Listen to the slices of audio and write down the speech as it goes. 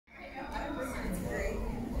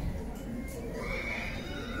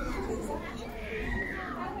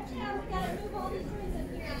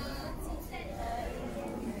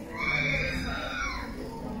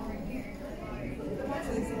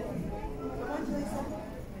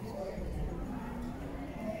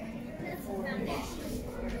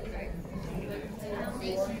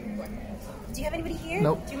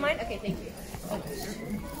Okay, thank you.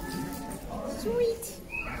 Sweet.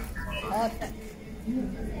 Okay.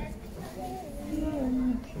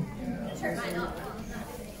 Turn mine off.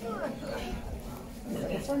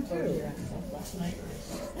 It's fun too. Last night.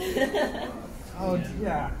 Oh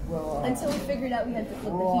yeah. Well. Until we figured out we had to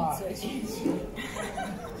flip the heat switch.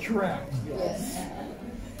 Correct. Yes.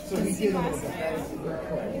 So we did a little bit. That is correct.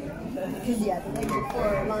 Because yeah, the night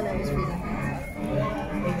before Lana was freezing.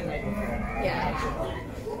 Yeah.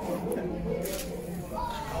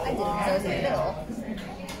 I did it because I was in the middle.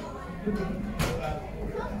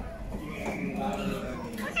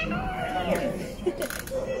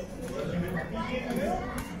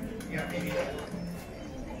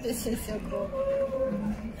 This is so cool.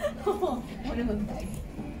 One of them died.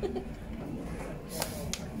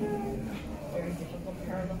 Very difficult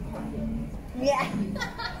parallel parking. Yeah.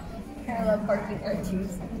 Parallel parking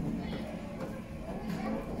R2s.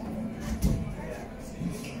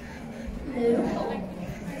 Hello.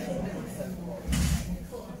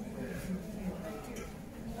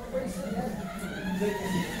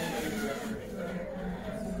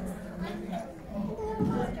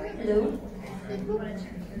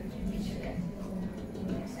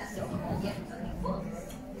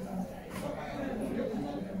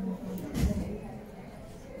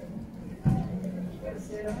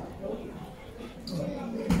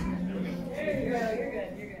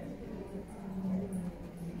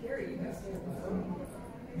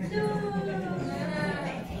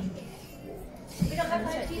 We don't have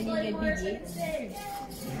 5 people anymore.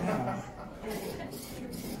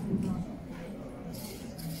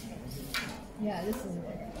 Yeah, this is the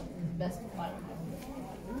best part.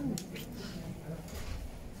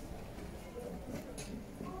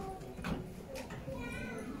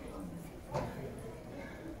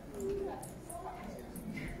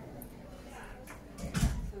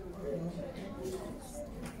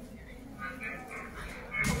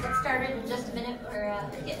 We'll get started in just a minute. We're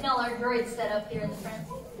getting all our droids set up here in the front.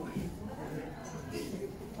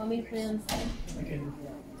 Want me to put it on the side? I can.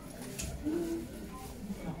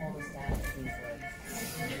 Hold the staff of these legs.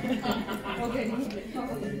 Okay.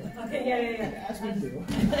 Okay, yeah. As we do.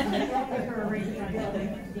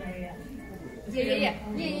 Yeah.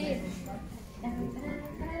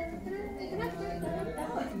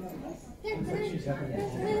 She's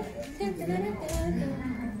definitely.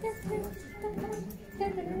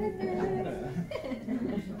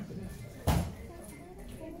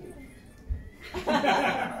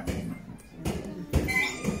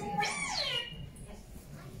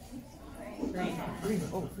 Freedom.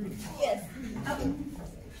 Oh, freedom. Yes.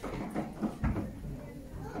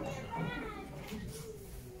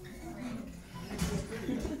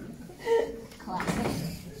 Classic.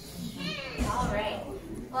 All right.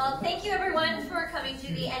 Well, thank you everyone for coming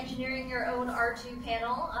to the Engineering Your Own R2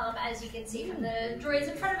 panel. As you can see from the droids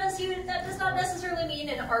in front of us, that does not necessarily mean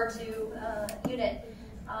an R2 unit.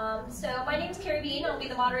 So my name is Carrie Bean. I'll be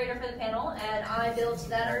the moderator for the panel, and I built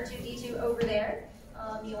that R2-D2 over there.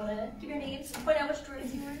 You want to give your names and point out which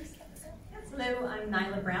droids you were? Hello, I'm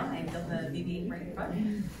Nyla Brown. I built the BB-8 right in front.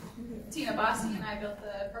 Tina Bossi, and I built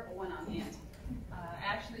the purple one on the end.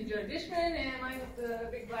 Ashley Joy Dishman, and I built the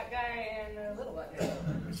big black guy and the little black guy.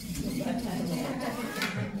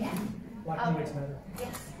 Black units matter.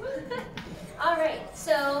 Yes. All right,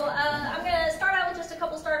 so I'm going to start out with just a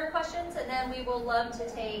couple starter questions, and then we will love to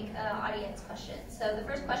take audience questions. So the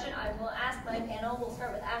first question I will ask my panel, we'll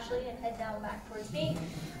start with Ashley and head down back towards me.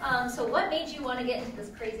 So what made you want to get into this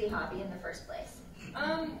crazy hobby in the first place?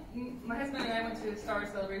 My husband and I went to Star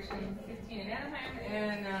Wars Celebration 15 in Anaheim,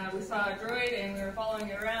 and we saw a droid, and we were following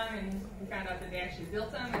it around, and we found out that they actually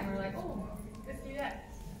built them, and we were like, oh, let's do that.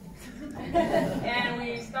 And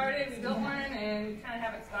we built one, and we kind of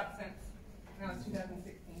haven't stopped since. Now it's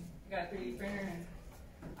 2016. We got a 3D printer, and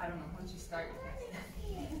I don't know, once you start,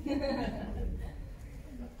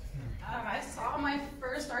 I saw my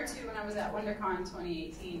first R2 when I was at WonderCon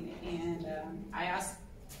 2018, and I asked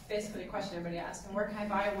basically a question everybody asked, and where can I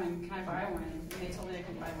buy one? Can I buy one? And they told me they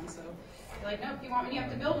couldn't buy one, so they're like, nope, you want one, you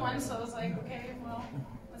have to build one. So I was like, okay, well,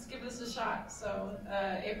 let's give this a shot. So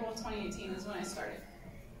April of 2018 is when I started.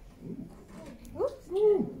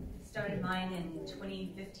 Started mine in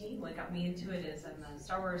 2015. What got me into it is I'm a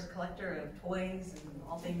Star Wars collector of toys and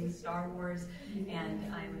all things Star Wars, and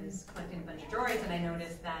I was collecting a bunch of droids, and I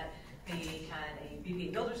noticed that they had a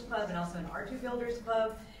BB-8 Builders Club and also an R2 Builders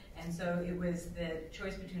Club. And so it was the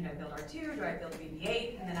choice between do I build R2, do I build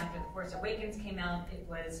BB-8, and then after The Force Awakens came out, it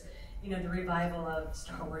was, you know, the revival of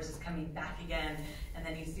Star Wars is coming back again, and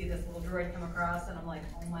then you see this little droid come across, and I'm like,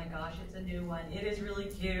 oh my gosh, it's a new one. It is really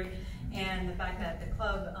cute, and the fact that the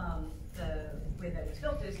club the way that it's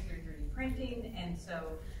built is through 3D printing, and so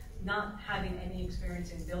not having any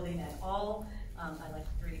experience in building at all, I like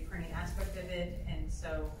the 3D printing aspect of it, and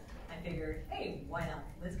so I figured, hey, why not?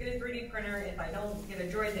 Let's get a 3D printer. If I don't get a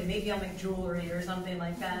droid, then maybe I'll make jewelry or something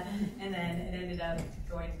like that. And then it ended up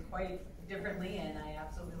going quite differently, and I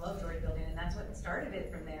absolutely love droid building, and that's what started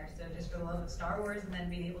it from there. So just for the love of Star Wars, and then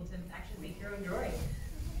being able to actually make your own droid.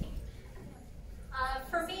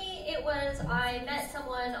 For me, it was I met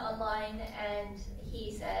someone online, and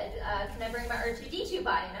he said, can I bring my R2-D2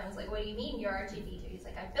 by? And I was like, what do you mean your R2-D2? He's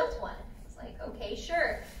like, I built one. I was like, okay,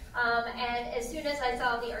 sure. And as soon as I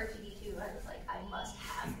saw the R2-D2, I was like, I must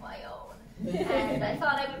have my own. And I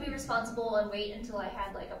thought I would be responsible and wait until I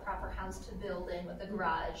had like a proper house to build in with a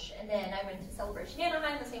garage. And then I went to Celebration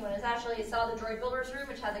Anaheim, the same one as Ashley, saw the droid builders room,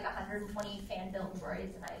 which had like 120 fan-built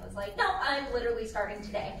droids, and I was like, no, I'm literally starting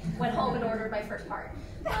today. Went home and ordered my first part.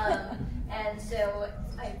 And so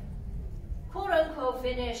I quote-unquote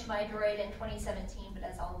finished my droid in 2017, but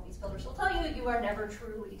as all of these builders will tell you, you are never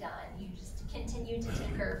truly done. You just continue to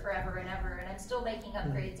tinker forever and ever, and I'm still making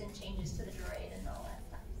upgrades and changes to the droid and all that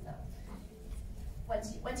stuff. So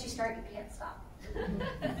once you start, you can't stop.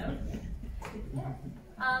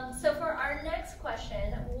 So for our next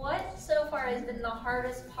question, what so far has been the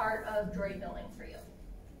hardest part of droid building for you?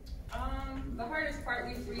 The hardest part,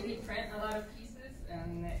 we 3D print a lot of pieces,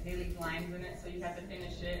 and they leave lines in it, so you have to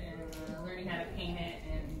finish it, and learning how to paint it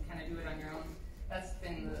and kind of do it on your own. That's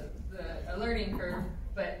been a learning curve,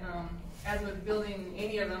 but as with building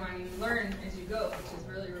any of them, I mean, you learn as you go, which is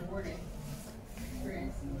really rewarding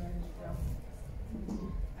experience to learn as you go.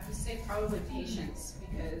 I would say probably patience,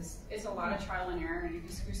 because it's a lot of trial and error, and if you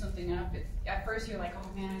screw something up, at first you're like, oh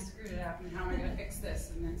man, I screwed it up, and how am I going to fix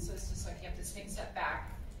this? And then so it's just like you have to take a step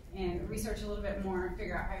back and research a little bit more and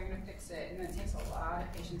figure out how you're going to fix it. And it takes a lot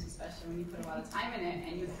of patience, especially when you put a lot of time in it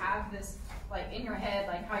and you have this like in your head,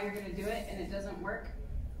 like how you're going to do it, and it doesn't work.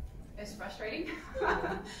 It's frustrating.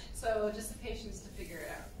 So just the patience to figure it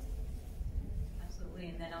out. Absolutely,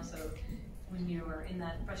 and then also when you're in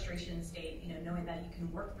that frustration state, knowing that you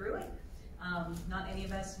can work through it. Not any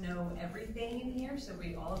of us know everything in here, so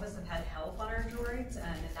all of us have had help on our droids,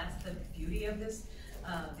 and that's the beauty of this.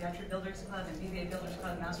 The Archer Builders Club and BB-8 Builders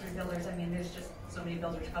Club, Mastery Builders. I mean, there's just so many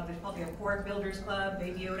Builders Clubs. There's probably a Porg Builders Club,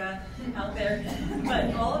 Baby Yoda out there.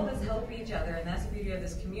 But all of us help each other, and that's the beauty of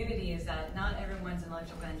this community, is that not everyone's an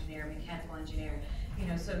electrical engineer, mechanical engineer.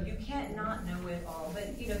 So you can't not know it all.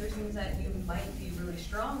 But there's things that you might be really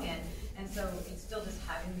strong in, and so it's still just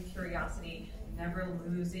having the curiosity, never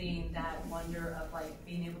losing that wonder of like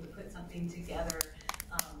being able to put something together.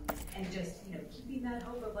 And just, keeping that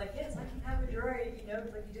hope of like, yes, I can have a droid,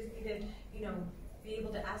 like you just need to, be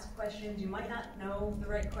able to ask questions. You might not know the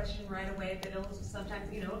right question right away, but it'll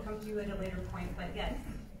sometimes, it'll come to you at a later point. But yeah,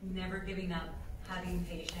 never giving up, having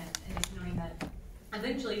patience, and just knowing that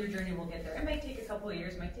eventually your journey will get there. It might take a couple of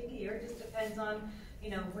years, it might take a year. It just depends on,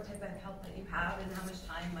 what type of help that you have and how much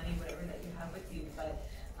time, money, whatever that you have with you. But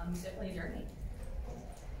it's definitely a journey.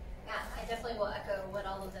 Yeah, I definitely will echo what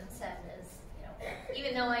all of them said is,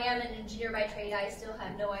 even though I am an engineer by trade, I still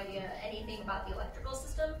have no idea anything about the electrical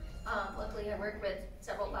system. Luckily, I work with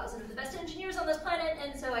several thousand of the best engineers on this planet,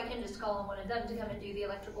 and so I can just call on one of them to come and do the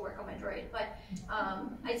electrical work on my droid. But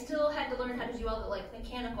I still had to learn how to do all the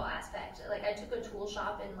mechanical aspect. Like I took a tool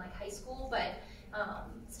shop in high school, but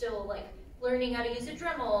still learning how to use a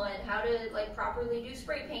Dremel and how to properly do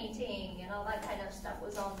spray painting and all that kind of stuff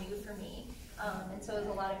was all new for me. And so it was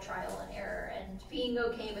a lot of trial and error and being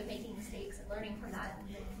okay with making mistakes and learning from that and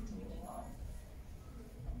then continuing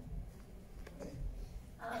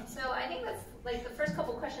on. So I think that's the first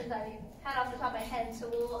couple questions I had off the top of my head. So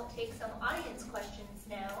we'll take some audience questions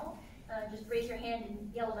now. Just raise your hand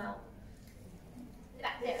and yell them out.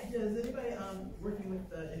 Back there. Yeah, is anybody working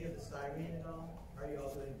with any of the styrene at all? Are you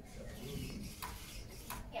all doing stuff?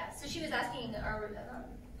 Yeah, so she was asking,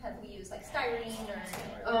 have we used styrene or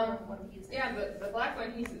what are we using? Yeah, the black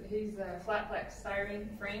one, he's a flat pack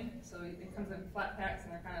styrene frame, so it comes in flat packs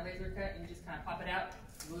and they're kind of laser cut, and you just kind of pop it out,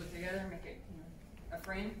 glue it together, make it a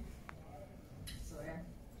frame. So yeah,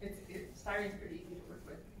 styrene's pretty easy to work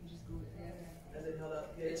with. You just glue it together. Has it held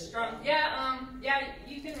up good? It's strong. Yeah,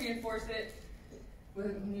 you can reinforce it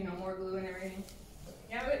with more glue and everything.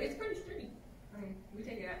 Yeah, but it's pretty sturdy. I mean, we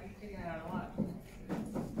take it out a lot.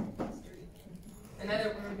 It's sturdy.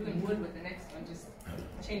 Another, we're doing wood with the next one, just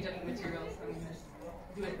change up the materials. I mean, just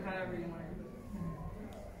do it however you want to do it.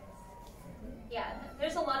 Yeah,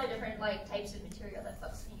 there's a lot of different types of material that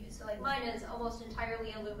folks can use. So mine is almost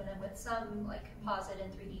entirely aluminum with some composite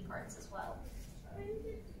and 3D parts as well.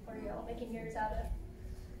 What are you all making yours out of?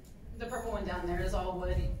 the purple one down there is all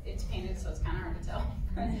wood. It's painted, so it's kind of hard to tell.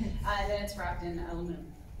 Then it's wrapped in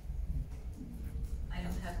aluminum. I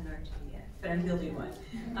don't have an R2 yet, but I'm building one.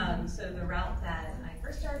 So the route that I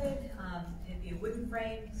first started, it'd be a wooden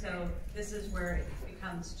frame. So this is where it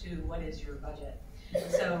comes to what is your budget.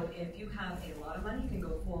 So if you have a lot of money, you can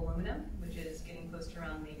go full aluminum, which is getting close to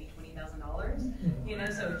around maybe $20,000. You know,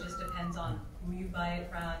 so it just depends on who you buy it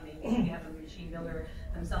from. Maybe if you have a machine builder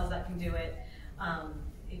themselves that can do it.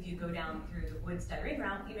 If you go down through the wood styrene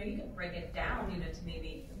route, you know, you can break it down, you know, to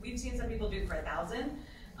maybe, we've seen some people do it for 1,000.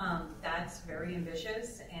 That's very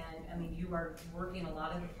ambitious, and I mean, you are working a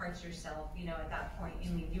lot of the parts yourself, you know, at that point. I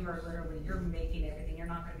mean, you are literally, you're making everything. You're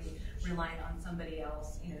not going to be relying on somebody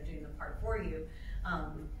else, you know, doing the part for you.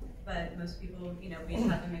 But most people, you know, we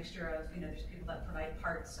have a mixture of, you know, there's people that provide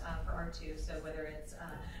parts for R2, so whether it's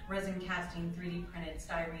resin casting, 3D printed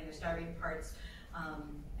styrene or styrene parts,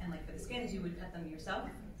 and like for the skins, you would cut them yourself.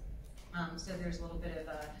 So there's a little bit of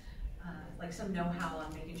a, like some know-how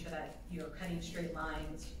on making sure that you're cutting straight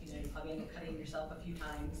lines. You know, you probably end up cutting yourself a few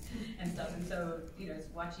times and stuff. And so, you know,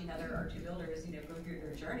 watching other R2 builders, you know, go through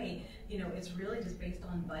their journey, you know, it's really just based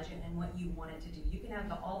on budget and what you want it to do. You can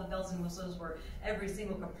have all the bells and whistles where every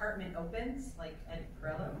single compartment opens, like Ed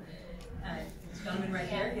Perello. This gentleman right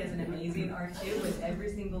here, he has an amazing R2 with every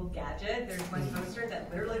single gadget. There's one poster that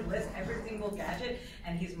literally lists every single gadget,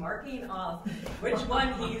 and he's marking off which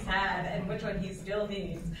one he's had and which one he still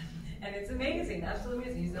needs. And it's amazing, absolutely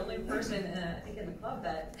amazing. He's the only person, I think, in the club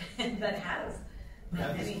that that has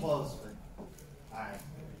that many. Close, but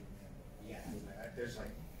there's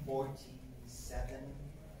like 47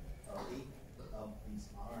 or 8 of these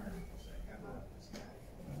arms that come out of this guy.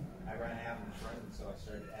 I ran out in front of him, so I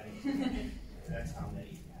started adding to them. That's how many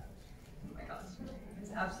he has. Oh my gosh,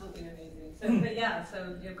 it's absolutely amazing. So, but yeah,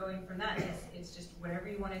 so you know, going from that, it's just whatever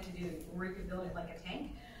you want it to do. Or you could build it like a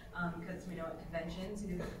tank. Because we know at conventions, you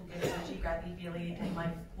know, people get itchy, grabby, feely, and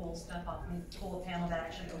might pull stuff off, and pull a panel that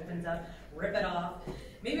actually opens up, rip it off.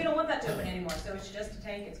 Maybe you don't want that to open anymore, so it's just a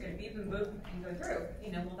tank, it's going to beep and boop and go through.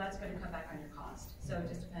 You know, well, that's going to cut back on your cost. So it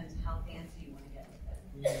just depends how fancy you want to get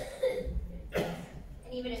with it.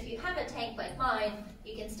 And even if you have a tank like mine,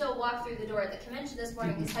 you can still walk through the door at the convention this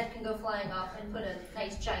morning. His head can go flying off and put a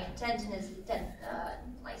nice giant tent in his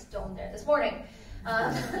nice dome there this morning.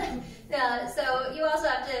 So you also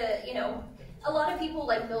have to, you know, a lot of people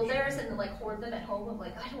like build theirs and like hoard them at home of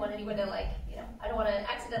like, I don't want anyone to like, you know, I don't want to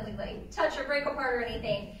accidentally like touch or break apart or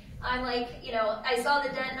anything. I'm like, you know, I saw the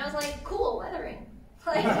dent and I was like, cool, weathering.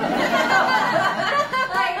 Like,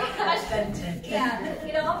 yeah,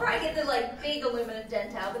 you know, I'll probably get the like big aluminum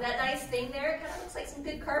dent out, but that nice thing there kind of looks like some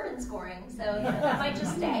good carbon scoring, so you know, that might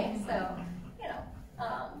just stay. So, you know,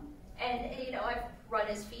 and you know, I've run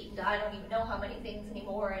his feet into I don't even know how many things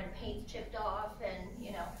anymore, and paint chipped off, and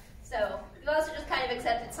you know, so you also just kind of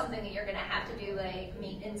accept it's something that you're going to have to do like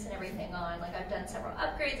maintenance and everything on. Like I've done several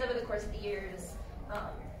upgrades over the course of the years,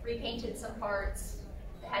 repainted some parts,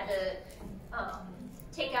 had to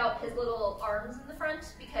take out his little arms in the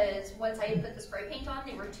front because once I had put the spray paint on,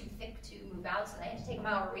 they were too thick to move out, so I had to take them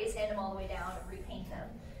out, raise sand them all the way down, and repaint them.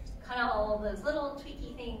 Kind of all those little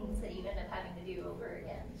tweaky things that you end up having to do over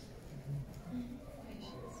again.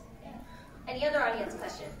 Yeah. Any other audience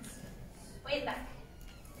questions? Way in the back.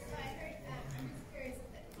 So I heard, I'm just curious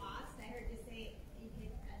of the cost. I heard you say you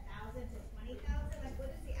take 1,000 to 20,000. Like, what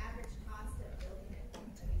is the average cost of building it from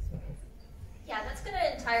these ways? Yeah, that's going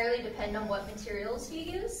to entirely depend on what materials you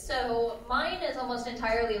use. So mine is almost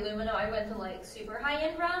entirely aluminum. I went the like super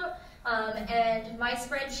high-end route, and my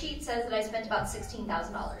spreadsheet says that I spent about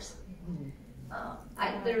 $16,000.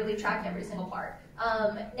 I literally tracked every single part.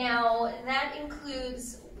 Now that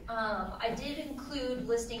includes, I did include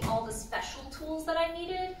listing all the special tools that I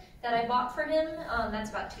needed that I bought for him. That's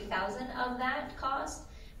about $2,000 of that cost.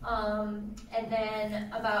 And then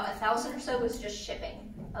about $1,000 or so was just shipping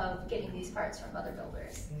of getting these parts from other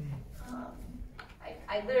builders.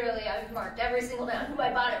 I literally, I've marked every single down who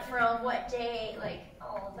I bought it from, what day, like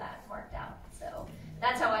all of that marked out. So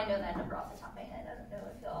that's how I know that number off the top of my head. I don't know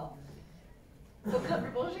if y'all feel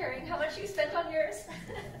comfortable sharing how much you spent on yours.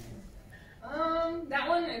 That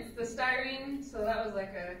one, it's the styrene, so that was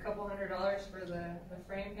like a couple $100 for the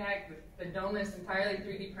frame pack. The dome is entirely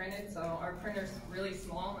 3D printed, so our printer's really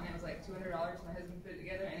small, and it was like $200 my husband put it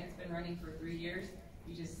together, and it's been running for 3 years.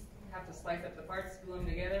 You just have to slice up the parts, glue them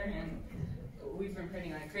together, and we've been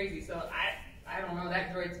printing like crazy. So I don't know,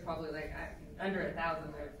 that droid's probably like under 1,000, I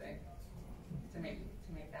would say, to make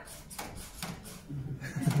that one.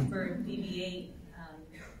 For BB-8,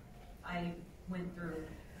 I went through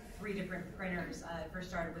 3 different printers. I first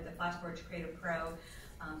started with the Flashforge Creative Pro.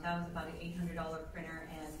 That was about an $800 printer,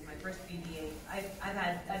 and my first BB-8,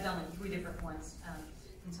 I've done like 3 different ones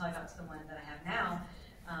until I got to the one that I have now,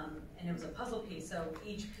 and it was a puzzle piece. So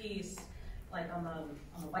each piece, like on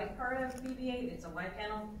the white part of BB-8, it's a white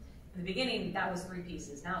panel. In the beginning, that was 3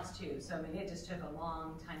 pieces. Now it's 2. So I mean, it just took a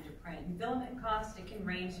long time to print. And filament cost, it can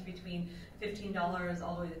range between $15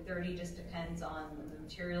 all the way to $30. Just depends on the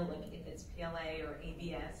material, like if it's PLA or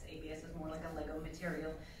ABS. ABS is more like a Lego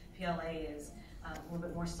material. PLA is a little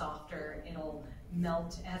bit more softer. It'll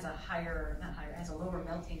melt, has a lower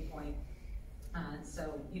melting point.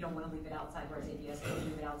 So you don't want to leave it outside, whereas ABS can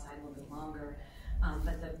leave it outside a little bit longer.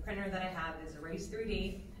 But the printer that I have is a Raise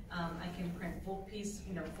 3D. I can print full piece,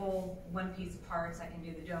 full one-piece parts. I can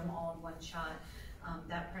do the dome all in one shot.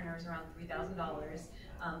 That printer is around $3,000.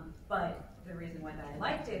 But the reason why that I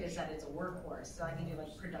liked it is that it's a workhorse, so I can do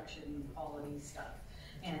like production quality stuff,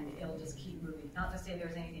 and it'll just keep moving. Not to say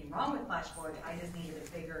there's anything wrong with Flashforge. I just needed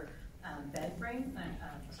a bigger bed frame,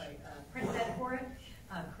 print bed for it.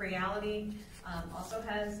 Creality also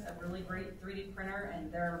has a really great 3D printer,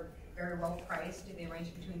 and they're very well priced. They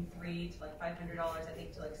range between $300 to like $500, I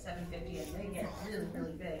think, to like $750, and they get really,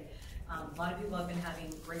 really big. A lot of people have been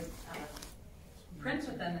having great prints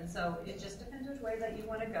with them, and so it just depends which way that you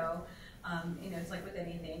want to go. It's like with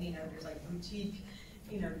anything, there's like boutique,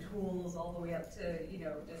 tools all the way up to,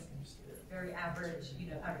 just very average,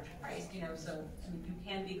 average price, so I mean, you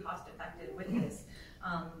can be cost effective with this.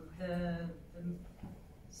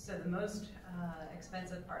 So the most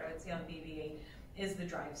expensive part I would say on BB-8 is the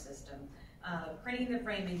drive system. Printing the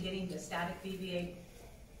frame and getting the static BB-8,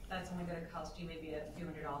 that's only going to cost you maybe a few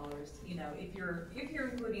 $100s, if you're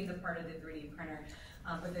including the part of the 3D printer.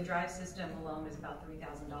 But the drive system alone is about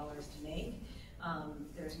 $3,000 to make.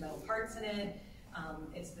 There's metal parts in it.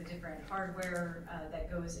 It's the different hardware that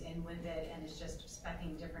goes in with it, and it's just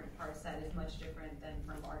speccing different parts that is much different than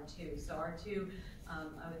from R2. So R2,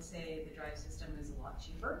 I would say the drive system is a lot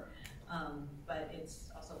cheaper, but it's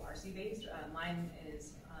also RC based. Mine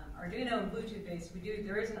is Arduino and Bluetooth based.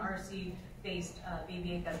 There is an RC based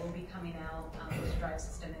BB-8 that will be coming out with a drive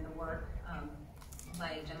system in the work by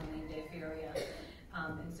a gentleman named Dave Fioria.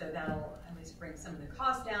 And so that'll at least bring some of the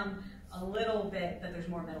cost down a little bit, but there's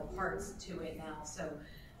more metal parts to it now. So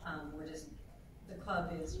the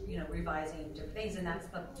club is, revising different things, and that's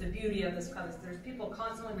the beauty of this club is there's people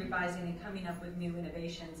constantly revising and coming up with new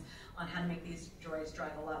innovations on how to make these droids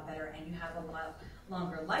drive a lot better, and you have a lot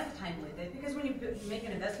longer lifetime with it, because when you make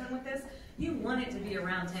an investment with this, you want it to be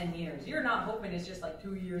around 10 years. You're not hoping it's just like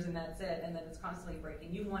 2 years and that's it, and then it's constantly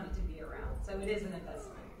breaking. You want it to be around, so it is an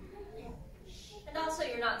investment. And also,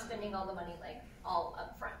 you're not spending all the money all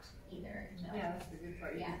up front either. Yeah, that's the good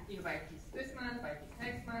part. You can buy a piece this month, buy a piece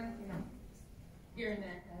next month, here and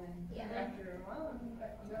there, and then after a while, you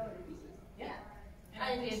got other pieces. Yeah. And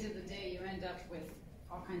at the end of the day, you end up with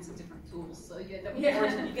all kinds of different tools. So you get more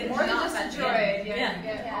than just a droid. You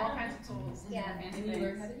get all kinds of tools. Yeah. And you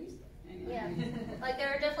learn how to use them. Yeah. There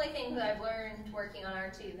are definitely things that I've learned working on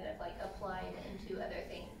R2 that I've applied into other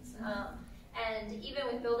things. And even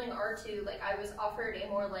with building R2, I was offered a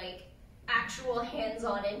more actual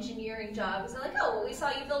hands-on engineering job. So oh, well, we saw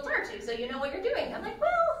you build R2, so you know what you're doing. I'm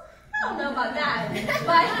well, I don't know about that.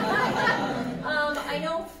 But I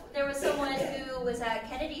know there was someone who was at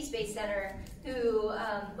Kennedy Space Center who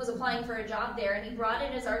was applying for a job there, and he brought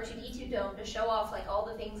in his R2-D2 dome to show off all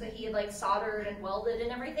the things that he had soldered and welded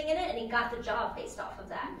and everything in it, and he got the job based off of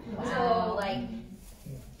that. Wow. So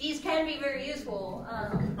these can be very useful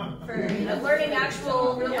for learning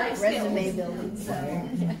actual real life skills. Resume building. So.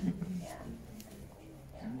 Yeah.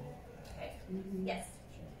 Okay. Yes.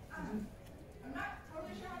 I'm not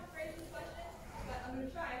totally sure how to phrase this question, but I'm going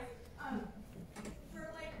to try. For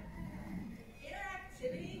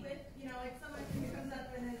interactivity with, someone who comes up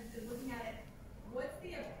and is looking at it, what's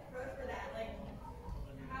the approach for that?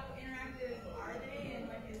 How interactive are they, and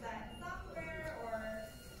is that software or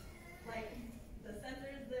the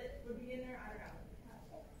sensors that would be in there? I don't know.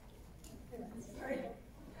 Sorry.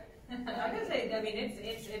 I would say,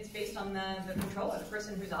 it's based on the controller, the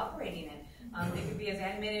person who's operating it. They could be as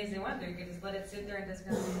animated as they want to. You could just let it sit there and just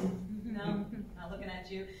go, no, not looking at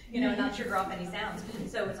you, not trigger off any sounds.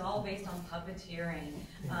 So it's all based on puppeteering.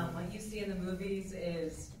 What you see in the movies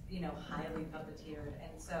is, highly puppeteered.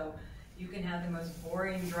 And so you can have the most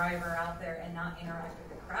boring driver out there and not interact with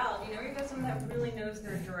the crowd. You've got someone that really knows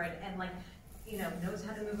their droid and knows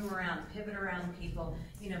how to move them around, pivot around people,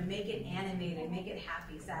 make it animated, make it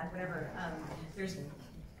happy, sad, whatever.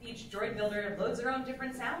 Each droid builder loads their own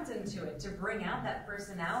different sounds into it to bring out that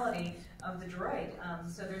personality of the droid.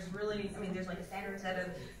 So there's really, there's a standard set of,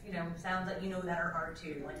 sounds that that are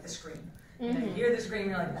R2, like the scream. You know, you hear the scream,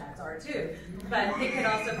 you're like, that's R2. But it can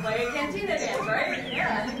also play a cantina dance, right?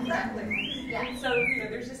 Yeah, exactly. Yeah. So, you know,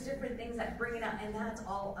 there's just different things that bring it out, and that's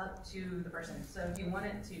all up to the person. So if you want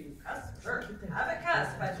it to cuss, sure, have it cuss,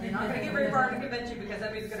 but you're not going to get very far in a convention because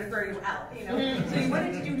somebody's going to throw you out, you know? So you want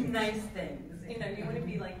it to do nice things. You know, you want to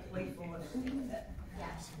be like playful and everything with it. Yeah.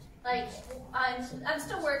 Like, I'm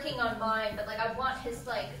still working on mine, but like I want his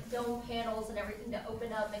like dome panels and everything to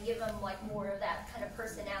open up and give him like more of that kind of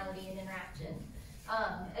personality and interaction.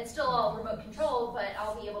 It's still all remote controlled, but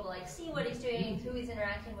I'll be able to like see what he's doing, who he's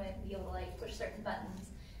interacting with, and be able to like push certain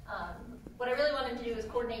buttons. What I really want him to do is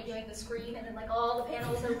coordinate doing the scream, and then like all the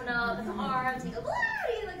panels open up, and the arms, and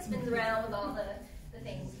he like spins around with all the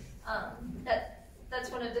things. That's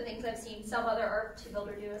one of the things I've seen some other R2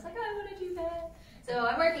 builder do. It's like, I want to do that. So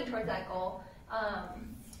I'm working towards that goal.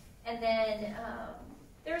 And then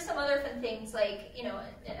there are some other fun things, like, you know,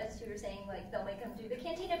 as you were saying, like they'll make them do the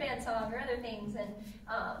Cantina Band song or other things. And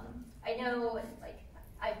I know, like,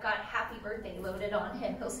 I've got Happy Birthday loaded on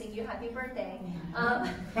him. He'll sing you Happy Birthday.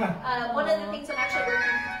 One of the things I'm actually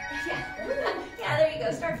working, yeah, there you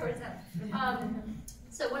go, start towards that.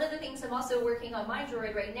 So one of the things I'm also working on my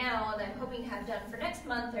droid right now that I'm hoping to have done for next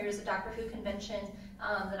month, there's a Doctor Who convention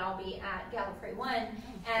that I'll be at Gallifrey 1,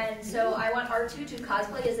 and so I want R2 to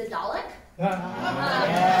cosplay as a Dalek.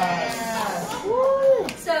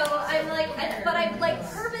 So I'm like, but I like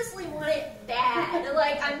purposely want it bad.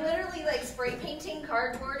 Like I'm literally like spray painting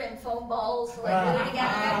cardboard and foam balls to like glue together.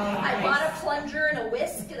 I bought a plunger and a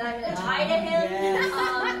whisk that I'm gonna tie to him.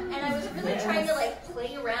 And I was really trying to like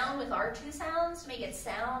play around with R2 sounds to make it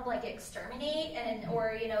sound like exterminate and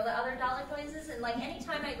or you know the other Dalek noises. And like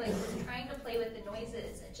anytime I like was trying to play with the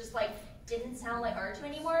noises, it just like didn't sound like R2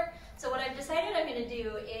 anymore. So what I've decided I'm going to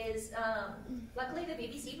do is, luckily the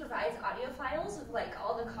BBC provides audio files of like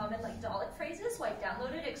all the common like Dalek phrases, so I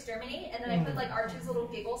downloaded Exterminate, and then I put like R2's little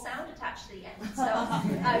giggle sound attached to the end. So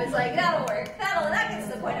I was like, that'll work, that gets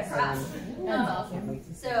the point across.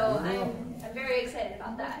 So I'm very excited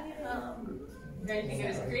about that. You can get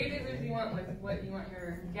as creative as you want with what you want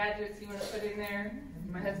your gadgets you want to put in there.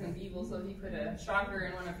 My husband's evil, so he put a shocker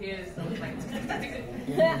in one of his, so it's like,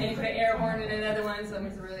 and he put an air horn in another one, so it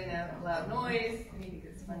makes a really loud noise. I think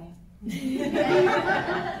it's funny.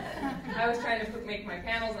 I was trying to make my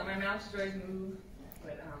panels on my mouse droid move,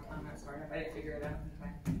 but I'm not smart enough. I didn't figure it out in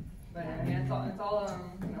time. But yeah, it's all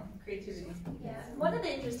you know, creativity. Yeah, one of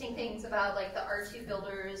the interesting things about like the R2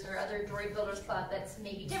 builders or other droid builders club that's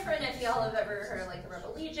maybe different, if y'all have ever heard of like the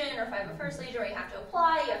Rebel Legion or 501st Legion, where you have to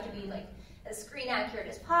apply, you have to be like as screen accurate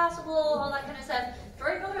as possible, all that kind of stuff.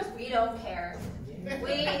 Droid builders, we don't care.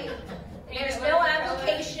 There's no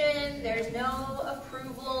application, there's no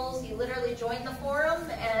approvals. You literally join the forum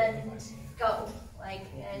and go, like,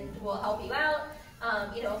 and we'll help you out.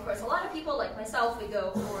 You know, of course, a lot of people like myself, we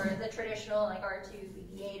go for the traditional like R2,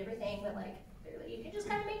 BB-8, everything, but like you can just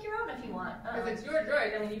kind of make your own if you want. Because it's your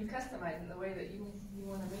droid, I mean, you customize it the way that you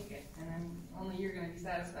want to make it, and then only you're going to be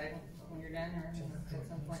satisfied when you're done or at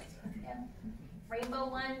some point. Yeah. Rainbow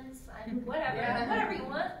ones, whatever you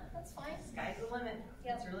want, that's fine. Sky's the limit.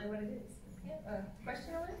 Yep. That's really what it is.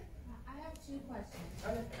 Question over? I have two questions.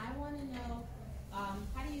 I want to know,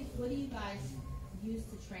 what do you guys use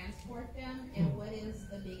to transport them, and what is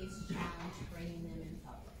the biggest challenge bringing them in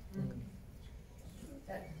public?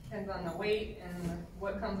 That depends on the weight and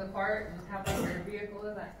what comes apart and how big your vehicle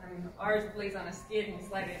is. I mean, ours plays on a skid and you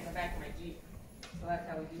slide it in the back of my Jeep. So that's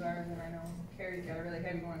how we do ours, and I know Carrie's got a really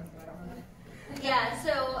heavy one, so I don't know. Yeah,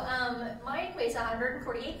 so mine weighs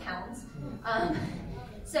 148 pounds.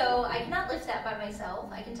 So I cannot lift that by myself.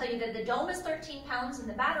 I can tell you that the dome is 13 pounds and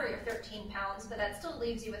the battery are 13 pounds, but that still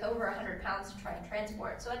leaves you with over 100 pounds to try and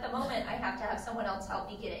transport. So at the moment, I have to have someone else help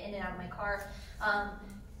me get it in and out of my car.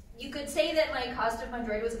 You could say that my cost of my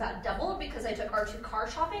droid was about doubled because I took R2 car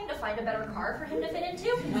shopping to find a better car for him to fit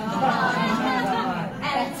into. And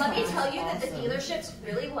let me tell you that the dealerships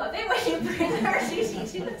really love it when you bring the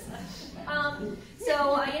R2 to us.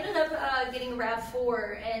 So I ended up getting a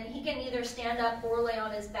RAV4, and he can either stand up or lay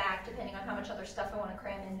on his back, depending on how much other stuff I want to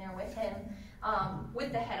cram in there with him,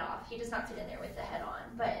 with the head off. He does not fit in there with the head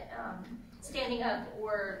on, but standing up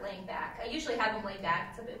or laying back. I usually have him lay back.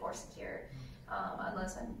 It's a bit more secure.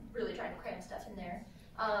 Unless I'm really trying to cram stuff in there.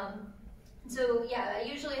 So yeah, I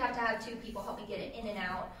usually have to have two people help me get it in and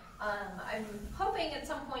out. I'm hoping at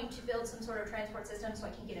some point to build some sort of transport system so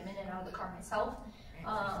I can get him in and out of the car myself.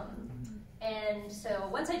 And so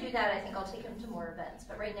once I do that, I think I'll take him to more events.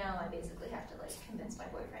 But right now, I basically have to like convince my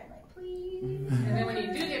boyfriend, like, please. And then when you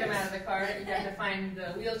do get him out of the car, you have to find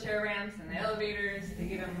the wheelchair ramps and the elevators to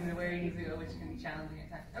get him to where he needs to go, which can be challenging at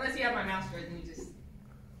times. Unless you have my mouse droid, then you just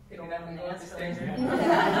pick it up and go up the stairs.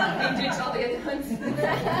 Yeah. Ditch all the other ones.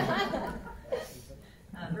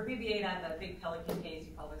 For BB-8, I have a big Pelican case.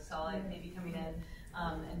 You probably saw it maybe coming in.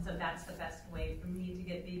 And so that's the best way for me to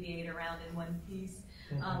get BB-8 around in one piece.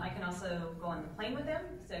 I can also go on the plane with them.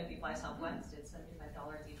 So if you fly Southwest, it's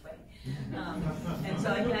 $75 each way. And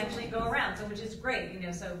so I can actually go around, so which is great.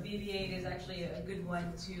 So BB-8 is actually a good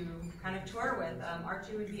one to kind of tour with.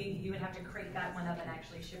 R2 would be, you would have to crate that one up and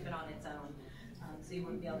actually ship it on its own. So you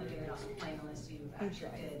wouldn't be able to do it on the plane unless you actually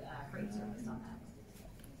did freight service on that.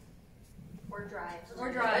 Or drive.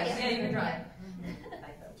 Or drive. Yeah, you can drive.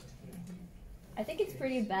 I think it's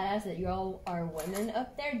pretty badass that you all are women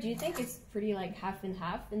up there. Do you think it's pretty like half and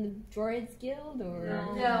half in the Droids Guild, or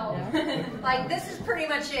no? Like this is pretty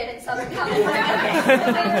much it in Southern California.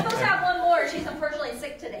 We're supposed to have one more. She's unfortunately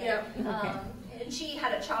sick today, and she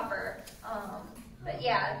had a chopper. But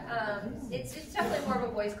yeah, it's definitely more of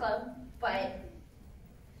a boys' club, but.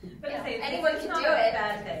 But anyone can do it. It's not a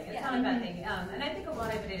bad thing. It's not a bad thing. And I think a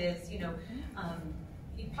lot of it is, you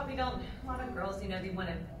probably don't, a lot of girls, they want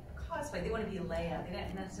to cosplay. They want to be Leia. They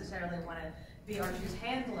don't necessarily want to be R2's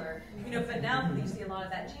handler. But now you see a lot of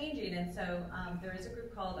that changing. And so there is a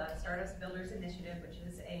group called Stardust Builders Initiative, which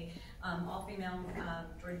is a all-female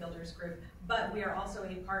droid builders group. But we are also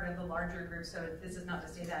a part of a larger group. So this is not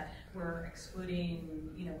to say that we're excluding,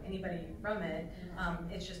 anybody from it.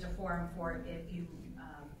 It's just a forum for if you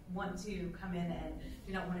want to come in and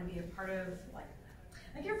do not want to be a part of, like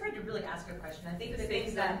you're afraid to really ask a question. I think the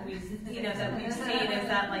things that we've, that we've seen is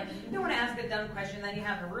that you don't want to ask a dumb question, then you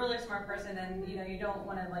have a really smart person, and you don't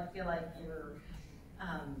want to feel like you're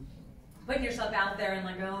putting yourself out there and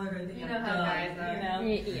oh, they're gonna think I'm dumb, guys are.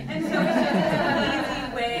 And so it's just an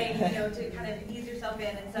easy way, to kind of ease yourself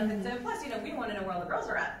in and stuff. And so plus, we want to know where all the girls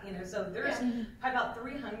are at, so there's probably about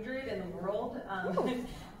 300 in the world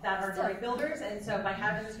that are droid builders, and so by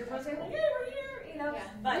having this group, I say, well, yeah, we're here,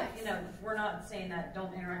 But we're not saying that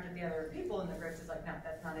don't interact with the other people in the groups. It's no,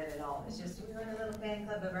 that's not it at all. It's just we run a little fan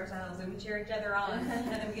club of ourselves, and we cheer each other on,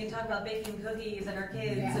 and then we can talk about baking cookies and our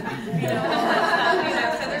kids, and all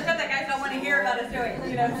that stuff. So there's stuff that guys don't want to hear about us doing,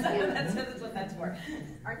 So that's what that's for.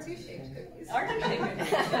 R2 shaped cookies. R2 shaped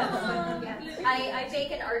cookies. I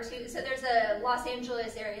bake an R2. So there's a Los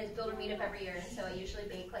Angeles area builder meetup every year, and so I usually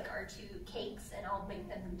bake R2 cakes, and I'll make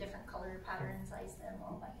them in different color patterns, ice them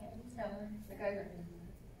all by hand. So the guys are.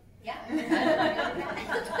 Yeah.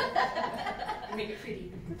 Make it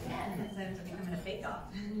pretty. Yeah. So it's becoming a bake-off.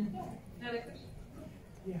 Another question.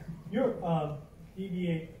 Yeah. Your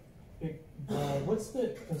BB-8 big ball, what's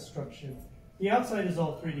the construction? The outside is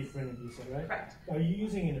all 3D printed, you said, right? Correct. Are you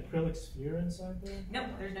using an acrylic sphere inside there? No,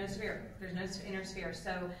 there's no sphere. There's no inner sphere.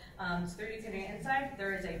 So it's 3D printing inside.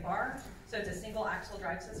 There is a bar. So it's a single axle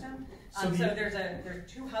drive system. So there's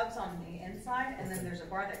 2 hubs on the inside, and then there's a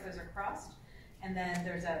bar that goes across, and then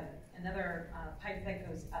there's another pipe that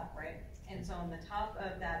goes up, right? And so on the top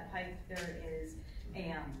of that pipe, there is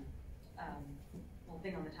a little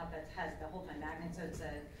thing on the top that has the whole time magnet. So it's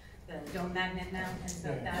the dome magnet now, and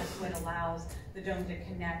so that's what allows the dome to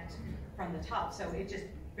connect from the top. So it just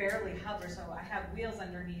barely hovers. So I have wheels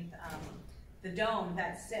underneath the dome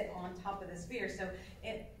that sit on top of the sphere. So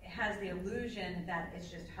it has the illusion that it's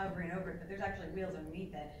just hovering over it, but there's actually wheels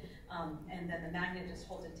underneath it. And then the magnet just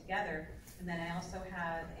holds it together. And then I also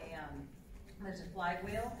have there's a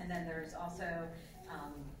flywheel, and then there's also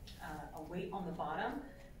a weight on the bottom.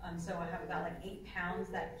 So I have about 8 pounds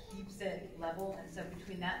that keeps it level, and so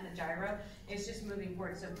between that and the gyro, it's just moving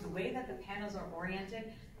forward. So the way that the panels are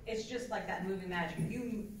oriented, it's just like that moving magic.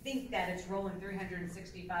 You think that it's rolling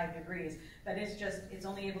 365 degrees, but it's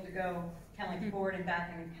only able to go kind of forward and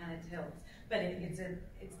back and kind of tilts. But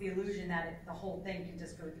it's the illusion that the whole thing can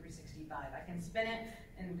just go 365. I can spin it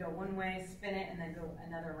and go one way, spin it, and then go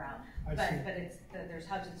another route. But there's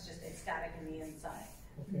hubs. It's static in the inside.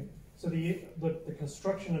 Okay. So the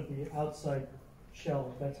construction of the outside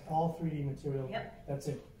shell, that's all 3D material? Yep. That's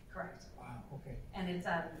it? Correct. Wow, okay. And it's,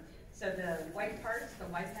 so the white parts, the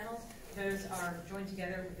white panels, those are joined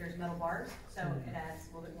together. There's metal bars, so it adds a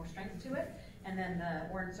little bit more strength to it. And then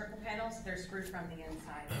the orange circle panels, they're screwed from the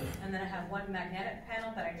inside. And then I have one magnetic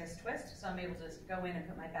panel that I just twist, so I'm able to just go in and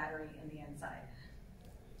put my battery in the inside.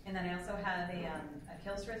 And then I also have a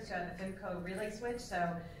kill switch, so I have a FIMCO relay switch,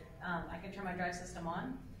 so I can turn my drive system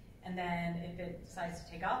on. And then if it decides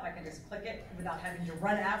to take off, I can just click it without having to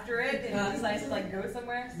run after it if it decides to go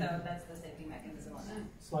somewhere. So that's the safety mechanism on that.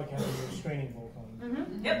 It's like having a restraining bolt on.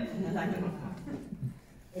 Mm-hmm. Yep, exactly.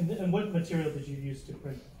 And what material did you use to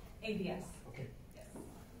print? ABS. Okay. Yes.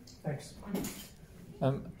 Thanks.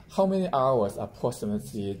 How many hours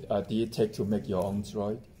approximately do you take to make your own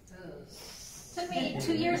droid? Took me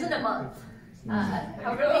 2 years and a month.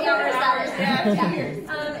 However many hours that is.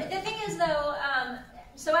 Yeah. The thing is though,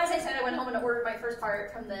 so as I said, I went home and ordered my first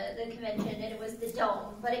part from the convention, and it was the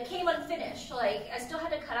dome, but it came unfinished. Like, I still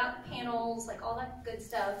had to cut out the panels, like all that good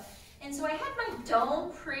stuff. And so I had my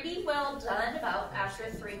dome pretty well done about after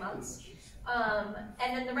 3 months.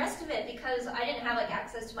 And then the rest of it, because I didn't have like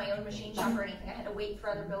access to my own machine shop or anything, I had to wait for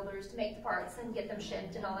other builders to make the parts and get them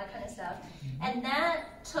shipped and all that kind of stuff. And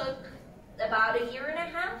that took about 1.5 years.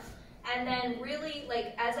 And then really,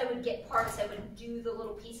 like, as I would get parts, I would do the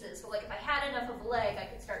little pieces. So like if I had enough of a leg, I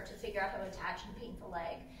could start to figure out how to attach and paint the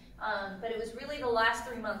leg. But it was really the last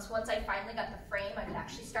 3 months, once I finally got the frame, I could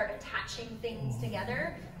actually start attaching things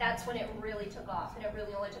together. That's when it really took off, and it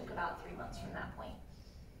really only took about 3 months from that point.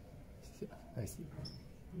 I see.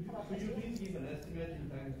 Could you please give an estimate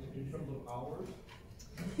in terms of hours?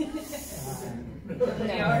 Because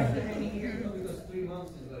 3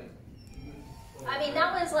 months is like... I mean,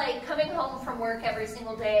 that was like coming home from work every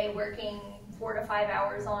single day, working 4 to 5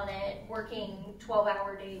 hours on it, working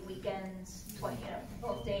 12-hour day weekends,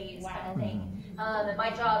 both days kind of thing. And my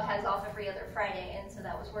job has off every other Friday, and so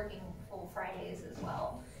that was working full Fridays as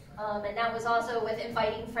well. And that was also with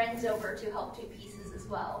inviting friends over to help do pieces as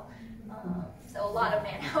well. So a lot of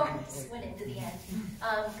man hours went into the end.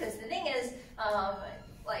 Because the thing is,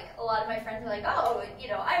 like a lot of my friends are like, oh,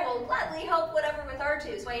 I will gladly help whatever with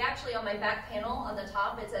R2. So I actually, on my back panel on the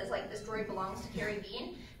top, it says like, this droid belongs to Carrie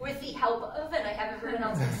Bean, with the help of, and I have everyone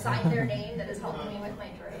else sign their name that is helping me with my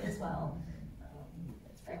droid as well.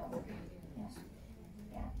 It's very cool.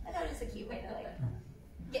 Yeah, I thought it was a cute way to like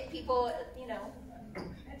get people,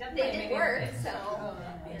 they did work, so.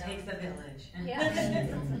 It takes a village. Yeah.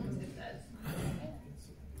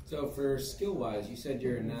 So for skill-wise, you said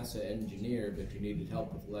you're a NASA engineer, but you needed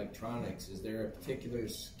help with electronics. Is there a particular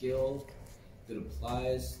skill that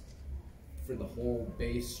applies for the whole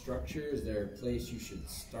base structure? Is there a place you should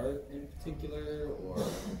start in particular, or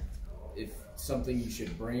if something you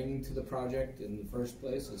should bring to the project in the first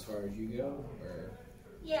place as far as you go? Or?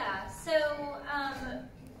 Yeah, so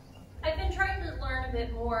I've been trying to learn a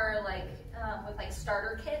bit more with like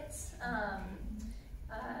starter kits.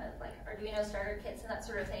 Like Arduino starter kits and that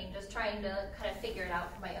sort of thing, just trying to kind of figure it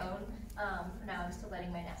out for my own. For now, I'm still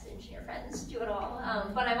letting my NASA engineer friends do it all.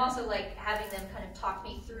 But I'm also like having them kind of talk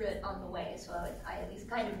me through it on the way, so I at least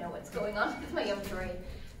kind of know what's going on with my own droid.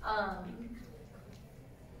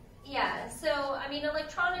 Yeah, so I mean,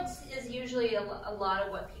 electronics is usually a lot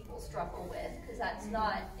of what people struggle with, because that's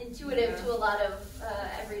not intuitive to a lot of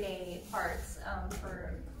everyday parts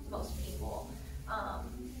for most people.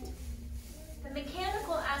 The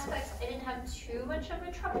mechanical aspects, I didn't have too much of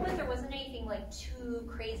a trouble with. There wasn't anything like too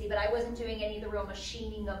crazy, but I wasn't doing any of the real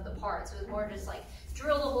machining of the parts. It was more just like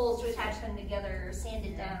drill the holes to attach them together, sand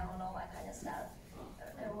it down, all that kind of stuff.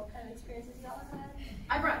 I don't know what kind of experiences y'all have had.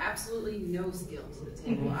 I brought absolutely no skill to the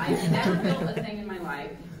table. I've never built a thing in my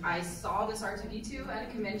life. I saw this R2D2 at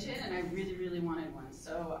a convention, and I really, really wanted one.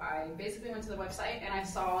 So I basically went to the website, and I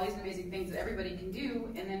saw all these amazing things that everybody can do,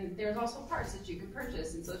 and then there's also parts that you can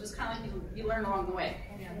purchase, and so it's just kind of like you learn along the way.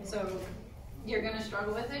 So you're going to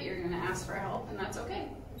struggle with it, you're going to ask for help, and that's okay.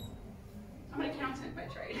 I'm an accountant by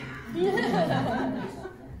trade.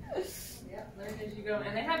 Yeah, learn as you go.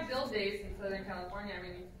 And they have build days in Southern California. I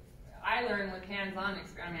mean, I learn with hands-on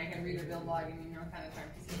experience. I mean, I can read a build log and kind of try to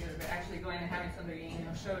piece it together, but actually going and having somebody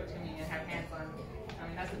show it to me and have hands-on. I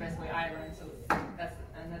mean, that's the best way I learn. So that's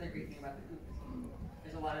another great thing about the group.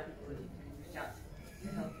 There's a lot of people that you can reach out to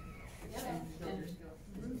help and build your skills.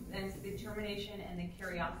 And it's the determination and the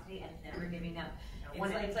curiosity and never giving up.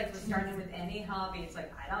 It's like we're starting with any hobby. It's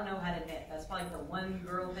like, I don't know how to knit. That's probably the one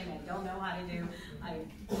girl thing I don't know how to do. I'm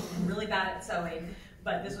really bad at sewing,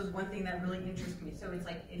 but this was one thing that really interested me. So it's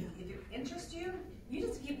like, if it interests you, you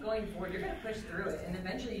just keep going forward. You're going to push through it, and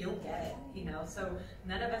eventually you'll get it. So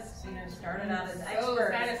none of us, started out as experts. So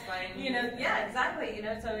satisfying. Yeah, exactly.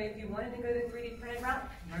 So if you wanted to go the 3D printed route,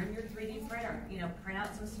 learn your 3D printer. Print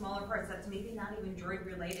out some smaller parts. That's maybe not even droid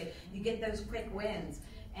related. You get those quick wins.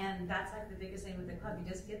 And that's like the biggest thing with the club. You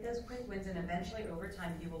just get those quick wins, and eventually, over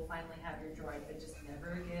time, you will finally have your droid. But just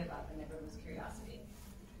never give up and never lose curiosity.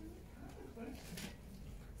 So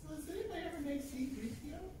does anybody ever make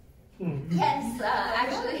C3PO? Yes,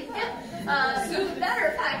 actually. Matter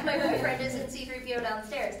of fact, my boyfriend is in C3PO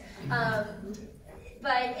downstairs.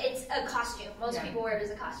 But it's a costume. Most people wear it as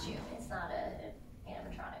a costume. It's not an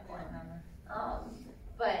animatronic one.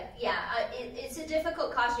 But yeah, it's a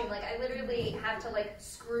difficult costume. Like, I literally have to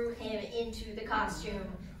screw him into the costume.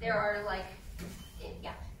 There are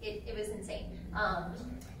it was insane.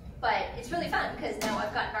 But it's really fun because now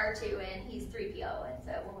I've got R2 and he's 3PO, and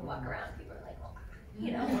so when we walk around, people are like, "Well,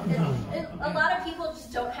 you know, a lot of people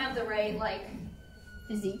just don't have the right, like,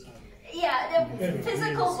 Physique. yeah, the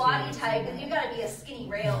physical body type, and you've got to be a skinny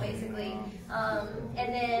rail, basically. And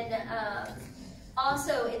then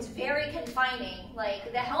also, it's very confining.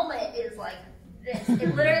 Like, the helmet is like this.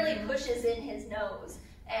 It literally pushes in his nose.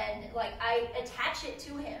 And, like, I attach it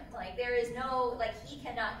to him. Like, there is no, like, he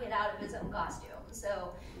cannot get out of his own costume.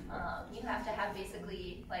 So you have to have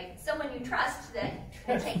basically, like, someone you trust that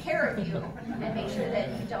will take care of you and make sure that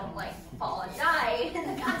you don't, like, fall and die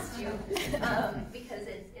in the costume because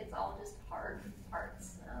it's all just hard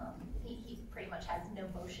parts. He pretty much has no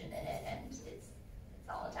motion in it, and it's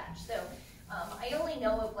all attached. So I only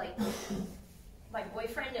know of, like, my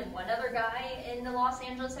boyfriend and one other guy in the Los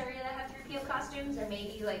Angeles area that have 3PO costumes, or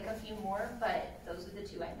maybe like a few more, but those are the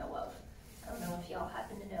two I know of. I don't know if y'all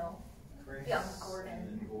happen to know. Chris. Yeah,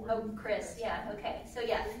 Gordon. Oh, Chris, yeah, okay. So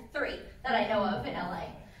yeah, 3 that I know of in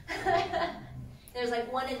LA. There's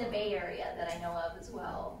like one in the Bay Area that I know of as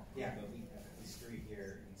well. Yeah, but we have at least 3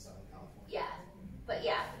 here in Southern California. Yeah, but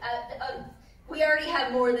yeah, we already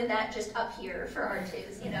have more than that just up here for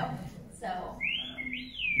R2s, you know, so.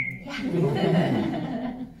 Yeah.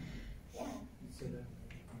 Yeah. So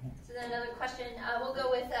then another question. We'll go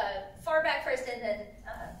with far back first and then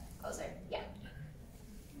closer. Yeah.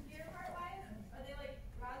 Computer part-wise, are they like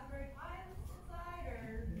Raspberry Pis inside, or?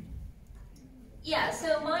 Yeah.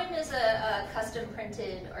 So mine is a custom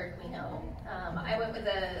printed Arduino. I went with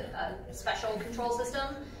a special control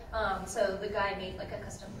system. So the guy made like a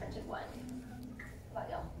custom printed one. How about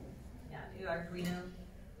y'all? Yeah, do Arduino.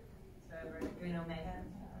 So Arduino Mega.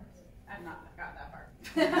 I've not got that far.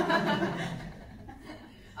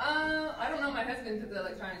 I don't know. My husband put the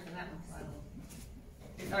electronics in that one, so I don't know.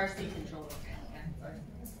 It's RC controller. Yeah, sorry.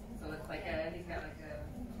 So it's like he's got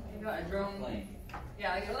a drone. Plane.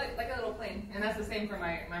 Yeah, like a little plane. And that's the same for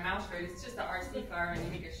my mouse droid. It's just an RC car, and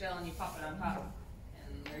you make a shell and you pop it on top,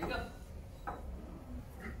 and there you go.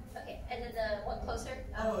 Okay, and then the one closer.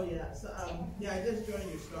 Oh yeah. So yeah, I just joined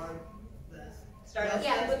your Star.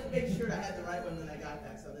 Yeah. Let's make sure I had the right one when I got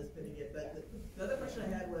that, so I'm just putting it. But the other question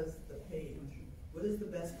I had was the paint. What is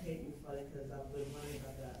the best paint you find? Because I've been wondering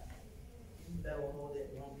about that. That will hold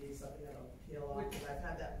it. It won't be something that'll peel off. Because I've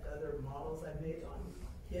had that with other models I've made on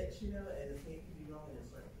kits, you know, and the paint can be wrong and it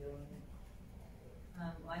starts peeling.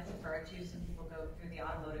 Well, I think for R2, some people go through the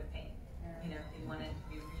automotive paint. You know, they want it to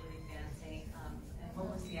be really fancy. And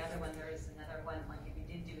what was the other one? There was another one, like if you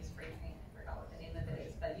did do a spray paint, I forgot what the name of it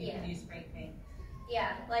is, but you can do spray paint.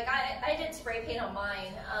 Yeah, like I did spray paint on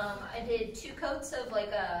mine. I did 2 coats of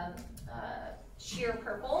like a sheer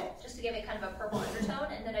purple, just to give it kind of a purple undertone,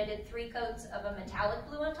 and then I did 3 coats of a metallic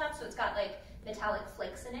blue on top, so it's got like metallic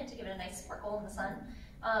flakes in it to give it a nice sparkle in the sun.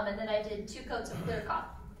 And then I did 2 coats of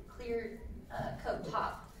clear coat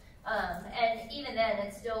top. And even then,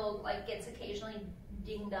 it still like gets occasionally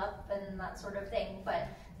dinged up and that sort of thing. But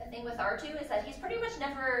the thing with R2 is that he's pretty much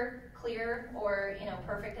never clear or, you know,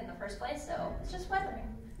 perfect in the first place, so it's just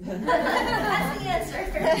weathering. That's the answer.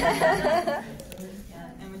 Yeah,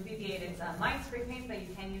 and with BB-8, it's mine's spray paint, but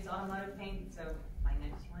you can use automotive paint. So my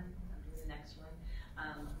next one, I'll do the next one.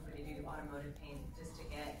 I'm going to do automotive paint just to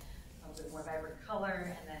get a little bit more vibrant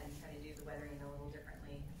color, and then try to do the weathering a little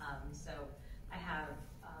differently. So I have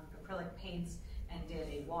acrylic paints and did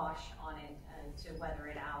a wash on it to weather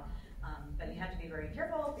it out. But you have to be very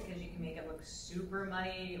careful because you can make it look super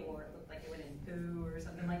muddy or it look like it went in poo or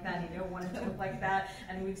something like that. You don't want it to look like that.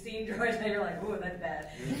 And we've seen droids and you're like, oh, that's bad.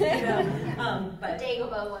 You know? But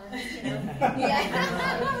Dagobah ones, you know.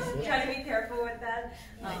 Try to be careful with that.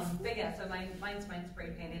 But yeah, so mine's spray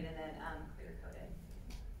painted and then clear coated.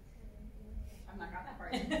 I've not got that far.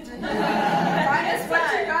 Mine is what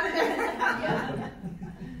you got there.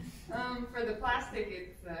 For the plastic,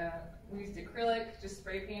 it's we used acrylic, just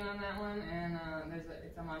spray paint on that one, and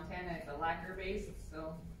it's a Montana, it's a lacquer base.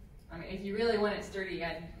 So, I mean, if you really want it sturdy,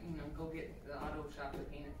 I'd go get the auto shop to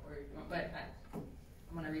paint it for you. But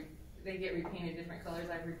they get repainted different colors.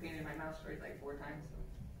 I've repainted my mouse droid like 4 times, so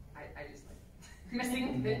I just like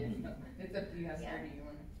messing with it. It's up to you how sturdy you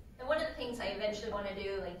want it. And one of the things I eventually want to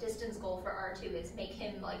do, like distance goal for R2, is make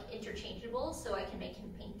him like interchangeable, so I can make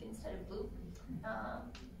him pink instead of blue.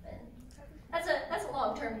 And that's a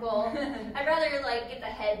long-term goal. I'd rather like get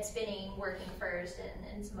the head spinning, working first,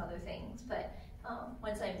 and some other things. But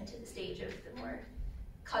once I'm to the stage of the more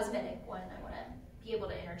cosmetic one, I want to be able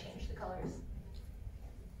to interchange the colors.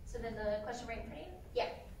 So then the question right in front of you? Yeah.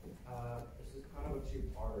 This is kind of a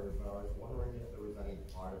two-parter, but I was wondering if there was any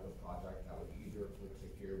part of the project that was either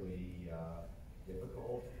particularly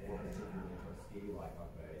difficult or particularly risky, like,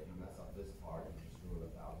 okay, if you mess up this part, you just ruin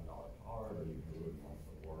 $1,000 part, or you ruin months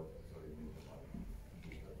of work, so you need to like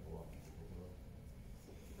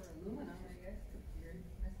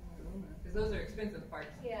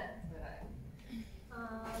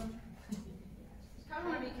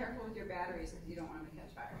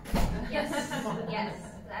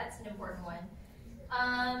that's an important one.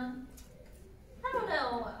 I don't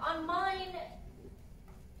know. On mine,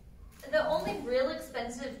 the only real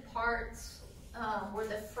expensive parts were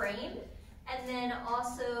the frame, and then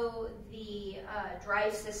also the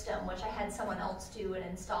drive system, which I had someone else do and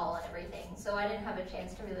install and everything. So I didn't have a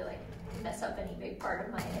chance to really like mess up any big part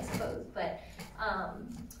of mine, I suppose. But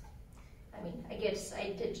I mean, I guess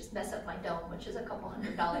I did just mess up my dome, which is a couple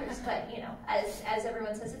 $100. But you know, as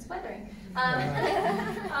everyone says, it's weathering.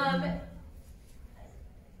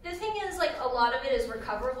 The thing is, like, a lot of it is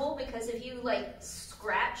recoverable because if you like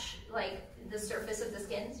scratch like the surface of the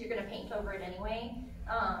skins, you're gonna paint over it anyway.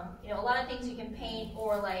 You know, a lot of things you can paint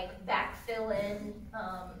or like backfill in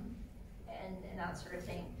and that sort of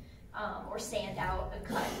thing, or sand out a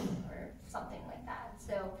cut or something like that.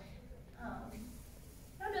 So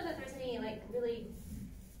I don't know that there's any like really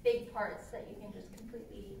big parts that you can just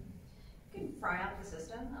completely. You can fry out the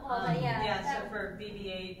system. Well, yeah. So for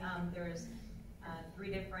BB-8, there's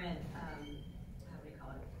 3 different, how do you call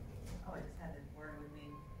it? Oh, I just had the word with me.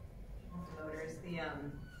 The motors,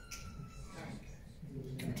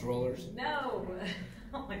 controllers? No!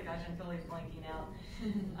 Oh my gosh, I'm totally blanking out.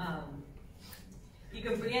 You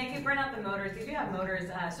can burn out the motors. They do have motors,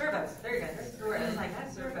 servos. There you go. That's the word. I was like,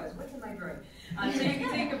 that's servos. What's in my droid? So you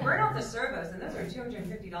can burn out the servos, and those are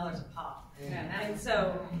 $250 a pop. Yeah. And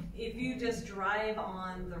so if you just drive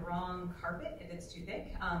on the wrong carpet, if it's too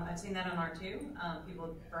thick, I've seen that on R2.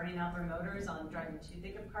 People burning out their motors on driving too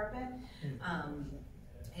thick of carpet.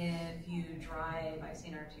 If you drive, I've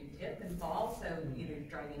seen R2 tip and fall, so either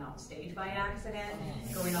driving off stage by accident,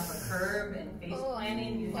 going off a curb and face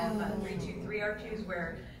planting. You have 323 R2s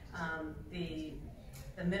where the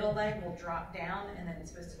middle leg will drop down and then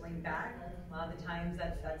it's supposed to lean back. A lot of the times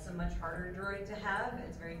that's a much harder droid to have.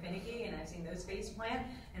 It's very finicky, and I've seen those face plant,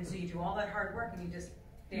 and so you do all that hard work and you just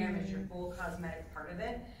damage your full cosmetic part of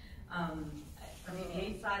it. On the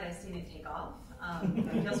BB-8 side, I've seen it take off.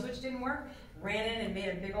 The kill switch didn't work. Ran in and made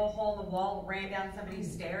a big old hole in the wall, ran down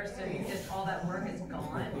somebody's stairs, so you just, all that work is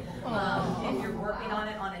gone. If you're working on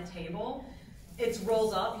it on a table, it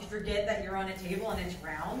rolls up, you forget that you're on a table and it's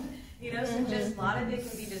round. You know, so just a lot of it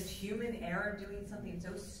can be just human error doing something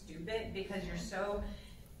so stupid because you're so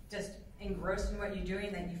just engrossed in what you're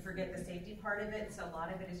doing that you forget the safety part of it. So a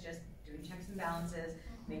lot of it is just doing checks and balances,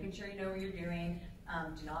 making sure you know what you're doing.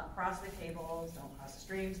 Do not cross the tables, don't cross the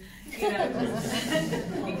streams, you know,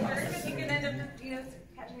 because you can end up, you know,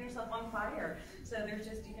 catching yourself on fire. So there's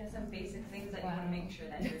just, you know, some basic things that you want to make sure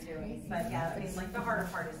that you're doing. But yeah, I mean, like the harder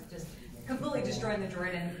part is just completely destroying the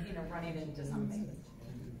droid and, you know, running into something.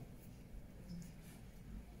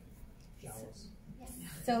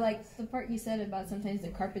 So like the part you said about sometimes the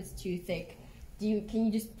carpet's too thick, can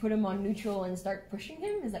you just put him on neutral and start pushing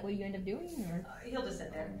him? Is that what you end up doing? Or? He'll just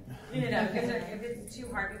sit there. You know, because if it's too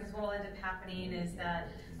hard, because what will end up happening is that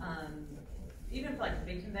even for like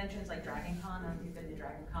big conventions like Dragon Con, you've been to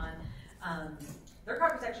Dragon Con, their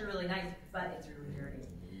carpet's actually really nice, but it's really dirty.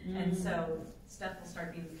 And so stuff will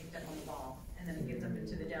start being picked up on the wall, and then it gets up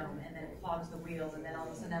into the dome, and then it clogs the wheels, and then all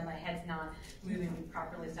of a sudden my head's not moving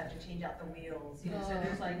properly, so I have to change out the wheels. You know, so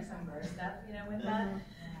there's like some gross stuff, you know, with that.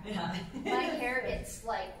 Yeah. My hair gets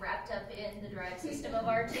like wrapped up in the drive system of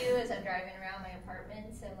R2 as I'm driving around my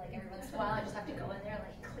apartment. So like every once in a while, I just have to go in there and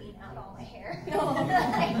like clean out all my hair. Yes.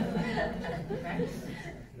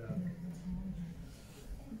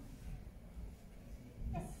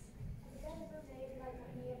 Has that ever made like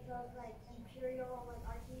any of those like imperial like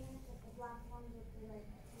arguments, like the black ones with the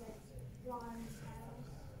like blonde panels?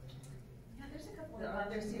 Yeah, there's a couple.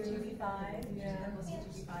 There's C2B5. Yeah. There's a couple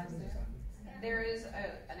C2B5s there. There is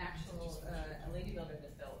an actual a lady builder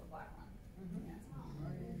that built a black one. Yeah.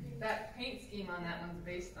 That paint scheme on that one's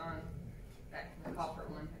based on the copper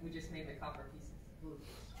one. We just made the copper pieces.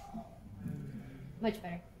 Much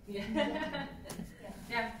better. Yeah.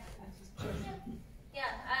 Yeah.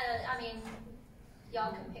 Yeah. I mean,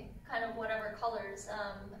 y'all can pick kind of whatever colors.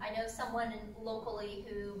 I know someone locally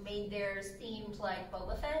who made theirs themed like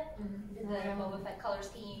Boba Fett, the Boba Fett color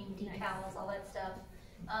scheme, decals, all that stuff.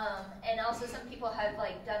 And also some people have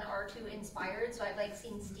like done R2 inspired, so I've like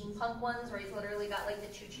seen steampunk ones where he's literally got like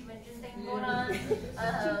the choo-choo engine thing going on.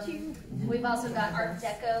 We've also got Art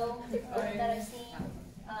Deco that I've seen.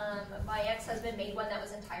 My ex-husband made one that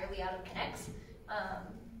was entirely out of Connects.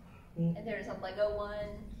 And there's a Lego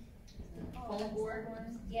one. Fold board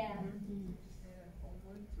one? Yeah. Fold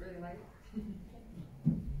board. It's really light.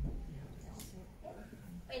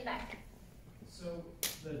 Way back. So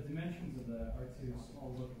the dimensions of the R2s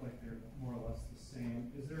all look like they're more or less the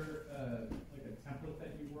same. Is there like a template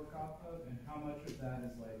that you work off of, and how much of that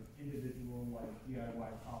is like individual, like DIY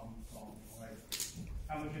problem solving? Like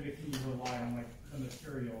how much of it can you rely on like the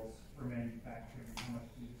materials for manufacturing? How much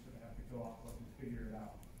do you sort of have to go off of and figure it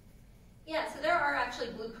out? Yeah, so there are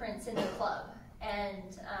actually blueprints in the club,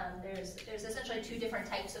 and there's essentially 2 different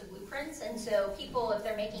types of blueprints. And so people, if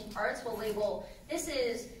they're making parts, will label this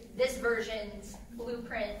is this version's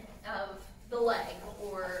blueprint of the leg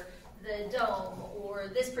or the dome or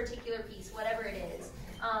this particular piece, whatever it is.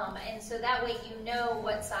 And so that way you know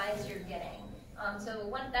what size you're getting.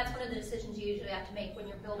 That's one of the decisions you usually have to make when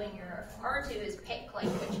you're building your R2 is pick like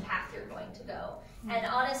which path you're going to go. And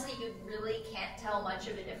honestly, you really can't tell much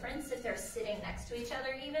of a difference if they're sitting next to each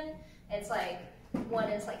other even. It's like one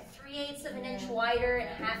is like 3/8 of an inch wider and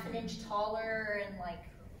 1/2 an inch taller and like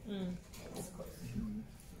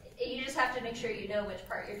you just have to make sure you know which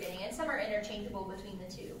part you're getting. And some are interchangeable between the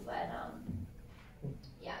 2, but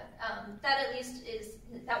yeah, that at least is,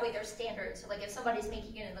 that way they're standard. So like if somebody's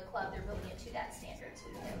making it in the club, they're building it to that standard, so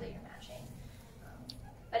you know that you're matching.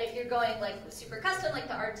 But if you're going like super custom, like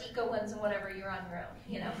the Art Deco ones and whatever, you're on your own,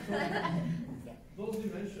 you know. Those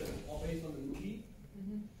dimensions are based on the movie?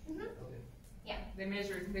 Yeah. They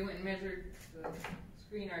went and measured the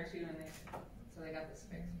screen R2 and so they got the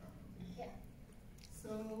specs from. Yeah. So,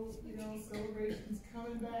 you know, Celebration's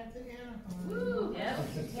coming back to Anaheim. Woo! Yeah.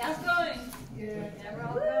 Yeah, it's going. Yeah. Yeah, we're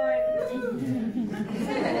all going.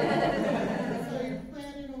 So you're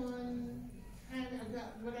planning on,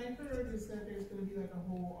 what I heard is that there's going to be like a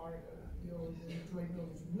whole art of droid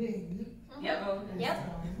builder's wing. Yep. Yep.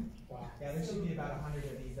 Wow. Yeah, there should be about 100 of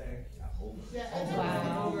these there. Yeah.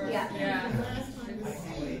 Wow. Yeah. The last time to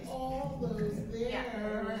see all those there. Yeah.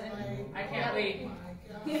 Like, I can't wait. Oh my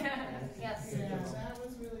God. Yeah. Yes. Yeah, that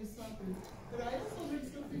was really something. But I also heard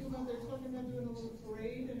something about they're talking about doing a little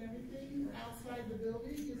parade and everything outside the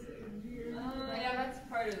building. Yeah, that's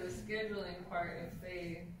part of the scheduling part. If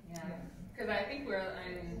they, because I think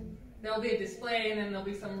there'll be a display and then there'll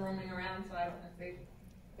be some roaming around. So I don't know if they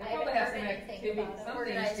probably have some activity,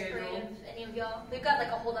 something scheduled. Any of y'all? We've got like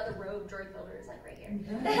a whole other row of droid builders like right here.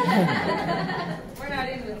 We're not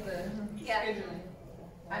in with the scheduling.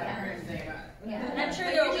 I haven't heard anything about it. Yeah, and I'm sure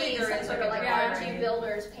there'll be some sort of like R2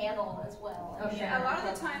 builders panel as well. A lot of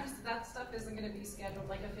the times that stuff isn't going to be scheduled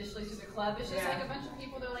like officially through the club. It's just like a bunch of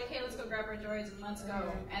people. They're like, hey, let's go grab our droids and let's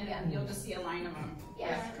go. And then you'll just see a line of them.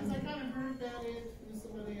 Yeah, because I kind of heard about it from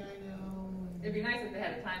somebody I know. It'd be nice if they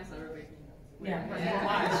had a time so everybody can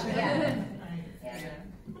watch.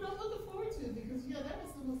 But I'm looking forward to it because that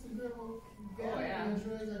was the most incredible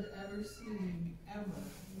droids I've ever seen ever.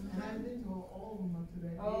 And I've been to all of them up to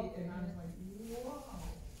that date, and I was like, wow.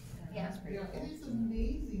 Yeah, it's pretty cool. It is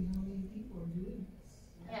amazing how many people are doing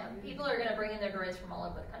this. Yeah, people are going to bring in their droids from all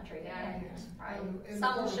over the country. And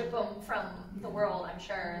some will ship them from the world, I'm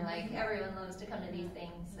sure. Like, everyone loves to come to these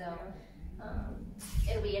things, so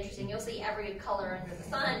it'll be interesting. You'll see every color under the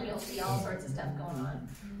sun. You'll see all sorts of stuff going on.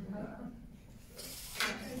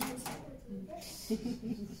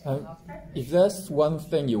 If there's one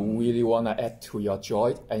thing you really want to add to your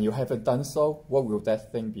droid and you haven't done so, what will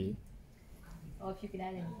that thing be? Oh, if you could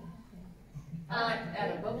add anything.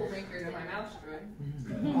 Add a bubble maker to my mouse droid.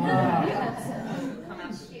 Come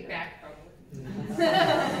out the back, probably.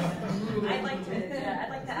 I'd like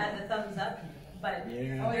to add the thumbs up, but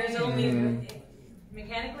there's only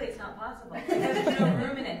mechanically it's not possible. There's no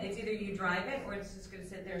room in it. It's either you drive it or it's just going to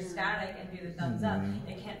sit there static and do the thumbs up.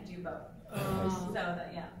 It can't do both. So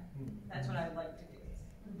that's what I would like to do.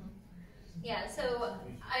 Yeah, so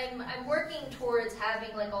I'm working towards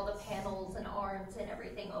having like all the panels and arms and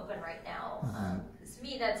everything open right now. To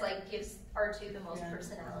me, that's like gives R2 the most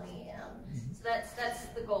personality. So that's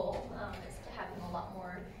the goal, is to have them a lot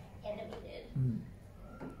more animated.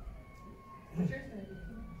 What's yours gonna be?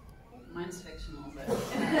 Mine's fictional, but a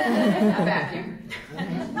vacuum.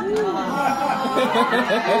 Yes.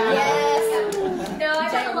 No,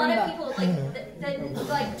 I've had a lot of people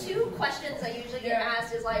like 2 questions I usually get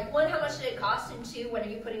asked is like, 1, how much did it cost, and 2, when are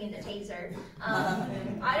you putting in the taser?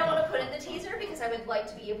 I don't want to put in the taser because I would like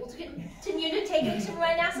to be able to continue to take it to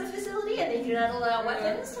my NASA facility, and they do not allow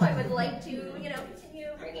weapons, so I would like to,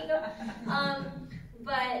 continue bringing them.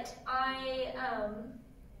 But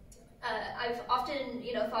I've often,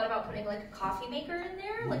 thought about putting like a coffee maker in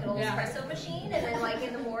there, like an old espresso machine, and then like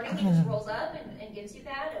in the morning it just rolls up and gives you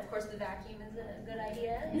that. Of course, the vacuum is a good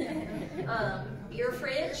idea. Beer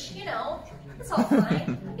fridge, it's all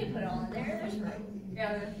fine. You can put it all in there. There's room.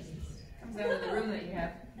 Yeah, it comes down to the room that you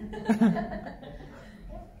have.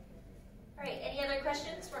 All right. Any other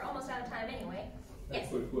questions? We're almost out of time anyway. Yes.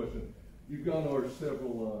 Quick question. You've gone over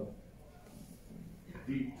several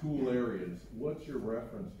deep tool areas. What's your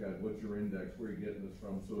reference guide? What's your index? Where are you getting this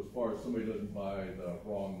from? So as far as somebody doesn't buy the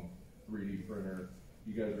wrong 3D printer,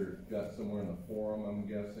 you guys are got somewhere in the forum, I'm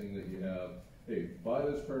guessing, that you have, hey, buy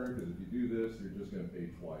this printer because if you do this, you're just going to pay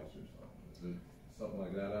twice or something. Is it something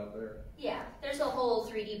like that out there? Yeah, there's a whole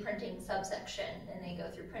 3D printing subsection, and they go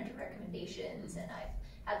through printer recommendations, and I've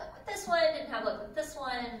had luck with this one, didn't have luck with this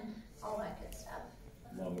one, all that good stuff.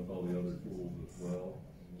 Along with all the other tools as well.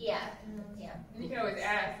 Yeah, yeah. And you can always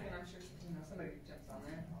ask, and I'm sure somebody jumps on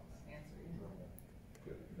there and answer you.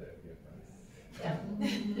 Yeah.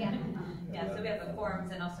 Yeah. Yeah, so we have the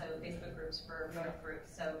forums and also Facebook groups for product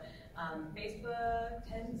groups. So Facebook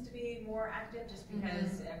tends to be more active just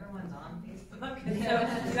because everyone's on Facebook. And so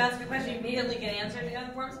you ask a question, you immediately get answered. You know,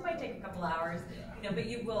 the forums might take a couple hours, but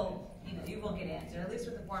you will get answered. At least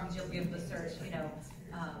with the forums, you'll be able to search,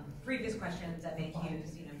 previous questions that make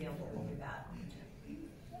use, be able to do that.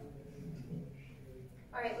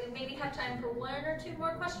 All right, we maybe have time for one or two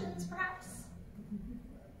more questions, perhaps.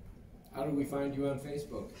 How do we find you on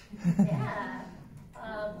Facebook? Yeah.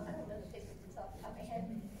 I don't know the Facebook off the top of my head.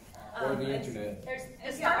 Or the internet. There's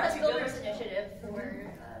the Startup Builders Initiative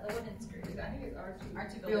for the women's group. I think it's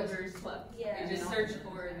R2 Builders Builders Club. Yeah. You just search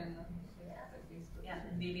for it in the Facebook. Yeah,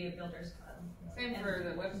 and BBA Builders Club. Same for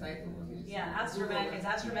the website. Yeah, Astromech is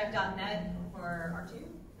astromech.net for R2.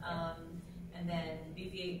 And then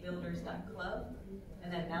bb8builders.club.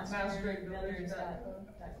 And then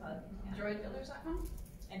mousebuilders.club. Droidbuilders.com?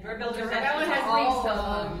 And droidbuilders. That one has links to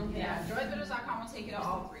all. Yeah, droidbuilders.com will take you to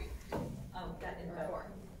all three. Oh, .info. Or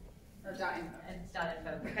 .info. And it's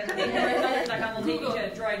 .info. Because I think droidbuilders.com will take you to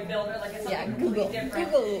a droid builder, like it's something completely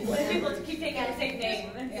different. Google. People keep taking the same name.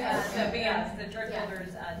 Yeah. But yes, the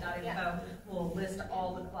droidbuilders.info will list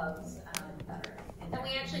all the clubs that are. And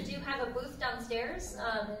we actually do have a booth downstairs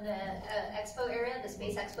in the Expo area, the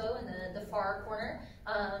Space Expo in the far corner,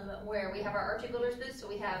 where we have our R2 Builders booth. So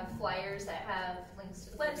we have flyers that have links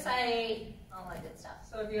to the website, all that good stuff.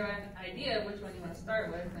 So if you have an idea of which one you want to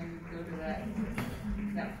start with, then go to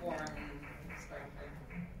that forum and start there.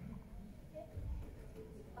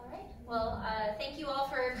 All right. Well, thank you all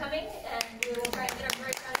for coming, and we will try and get our